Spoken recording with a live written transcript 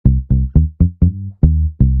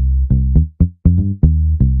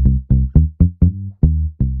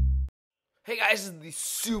the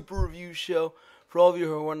Super Review Show. For all of you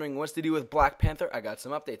who are wondering what's to do with Black Panther, I got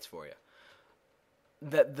some updates for you.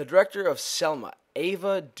 The director of Selma,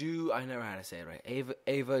 Ava DuVernay. I never know how to say it right.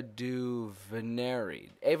 Ava DuVernay.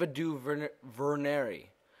 Ava DuVernay.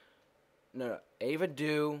 No. Ava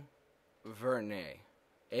DuVernay.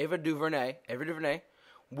 Ava DuVernay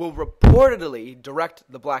will reportedly direct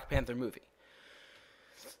the Black Panther movie.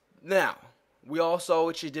 Now, we all saw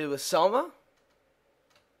what she did with Selma.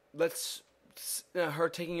 Her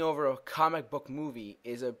taking over a comic book movie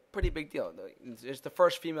is a pretty big deal. It's the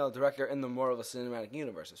first female director in the Marvel Cinematic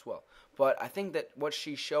Universe as well. But I think that what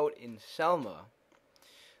she showed in Selma,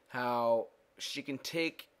 how she can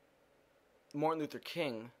take Martin Luther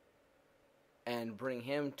King and bring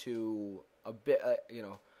him to a bit,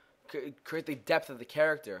 create the depth of the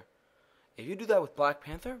character. If you do that with Black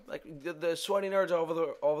Panther, like the sweaty nerds all over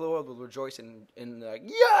the world will rejoice in like,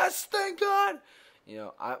 yes, thank God.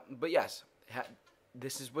 But yes,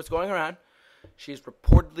 this is what's going around. She's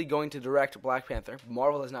reportedly going to direct Black Panther.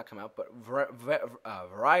 Marvel has not come out, but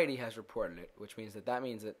Variety has reported it, which means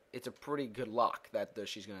that it's a pretty good lock that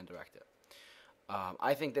she's going to direct it.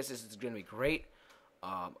 I think this is going to be great.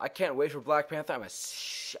 I can't wait for Black Panther. I'm a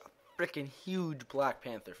freaking huge Black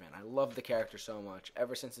Panther fan. I love the character so much,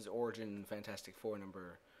 ever since his origin in Fantastic Four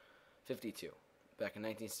number 52, back in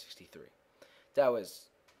 1963. That was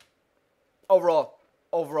overall,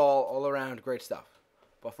 all around great stuff.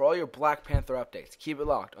 But for all your Black Panther updates, keep it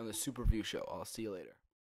locked on the Super Review Show. I'll see you later.